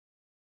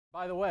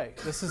By the way,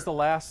 this is the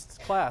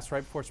last class right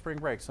before spring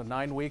break, so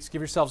 9 weeks.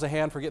 Give yourselves a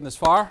hand for getting this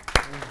far.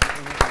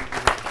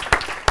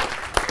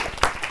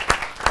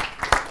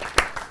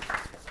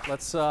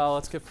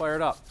 Let's get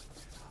fired up.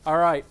 All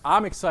right,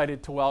 I'm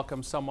excited to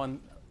welcome someone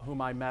whom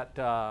I met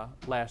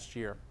last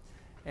year,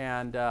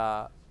 and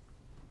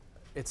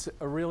it's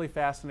a really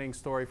fascinating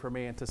story for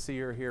me, and to see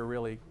her here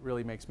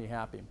really makes me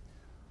happy.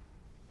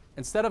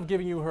 Instead of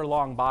giving you her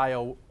long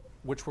bio,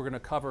 which we're going to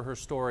cover her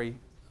story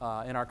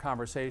in our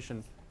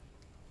conversation,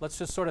 let's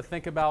just sort of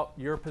think about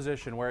your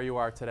position, where you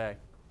are today.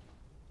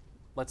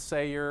 Let's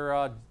say you're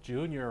a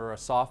junior or a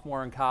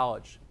sophomore in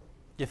college.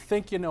 You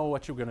think you know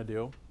what you're going to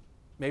do.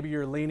 Maybe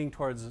you're leaning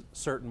towards a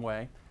certain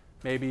way.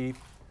 Maybe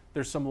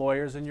there's some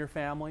lawyers in your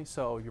family,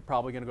 so you're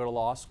probably going to go to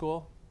law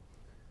school.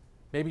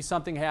 Maybe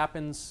something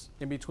happens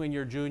in between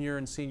your junior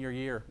and senior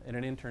year in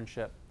an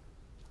internship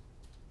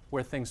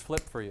where things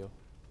flip for you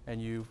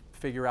and you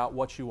figure out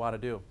what you want to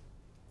do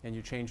and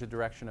you change the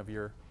direction of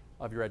your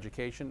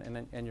education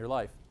and your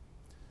life.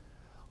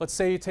 Let's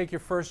say you take your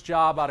first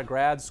job out of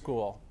grad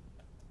school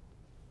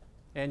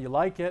and you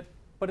like it,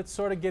 but it's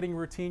sort of getting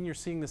routine. You're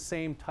seeing the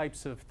same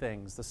types of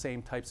things, the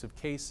same types of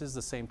cases,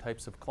 the same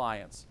types of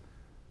clients.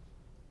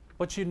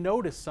 But you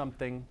notice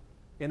something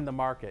in the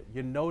market.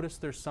 You notice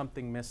there's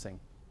something missing.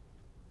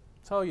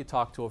 So you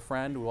talk to a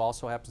friend who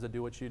also happens to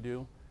do what you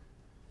do,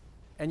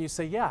 and you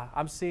say, yeah,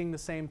 I'm seeing the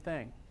same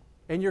thing.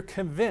 And you're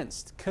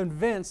convinced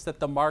that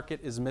the market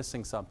is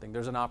missing something.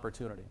 There's an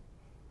opportunity.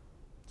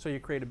 So you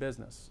create a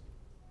business.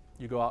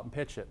 You go out and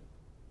pitch it.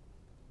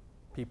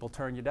 People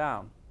turn you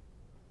down.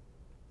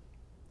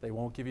 They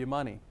won't give you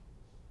money.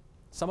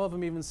 Some of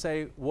them even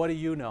say, what do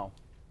you know?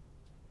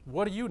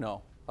 What do you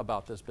know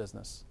about this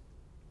business?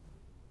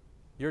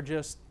 You're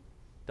just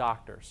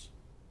doctors.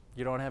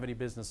 You don't have any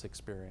business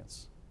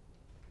experience.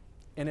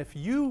 And if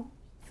you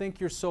think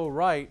you're so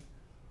right,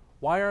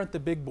 why aren't the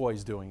big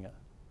boys doing it?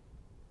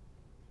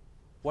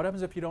 What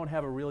happens if you don't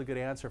have a really good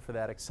answer for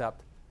that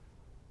except,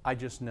 I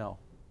just know.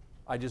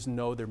 I just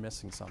know they're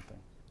missing something.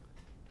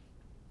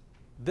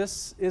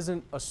 This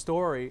isn't a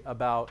story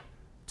about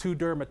two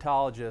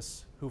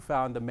dermatologists who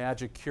found the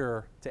magic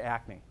cure to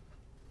acne.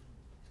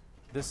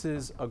 This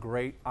is a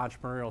great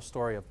entrepreneurial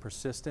story of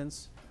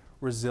persistence,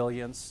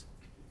 resilience,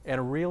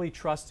 and really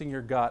trusting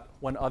your gut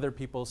when other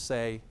people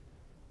say,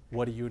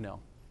 what do you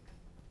know?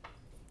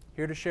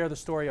 Here to share the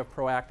story of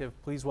Proactive,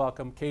 please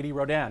welcome Katie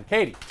Rodan.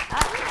 Katie.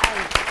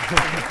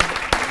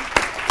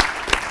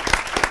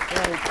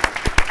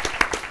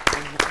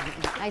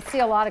 I see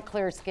a lot of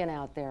clear skin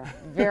out there.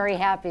 Very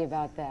happy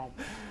about that.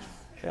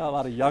 Yeah, a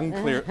lot of young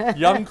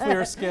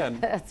clear skin.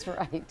 That's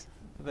right.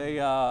 They've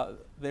got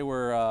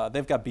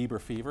Bieber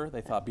fever.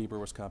 They thought Bieber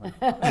was coming.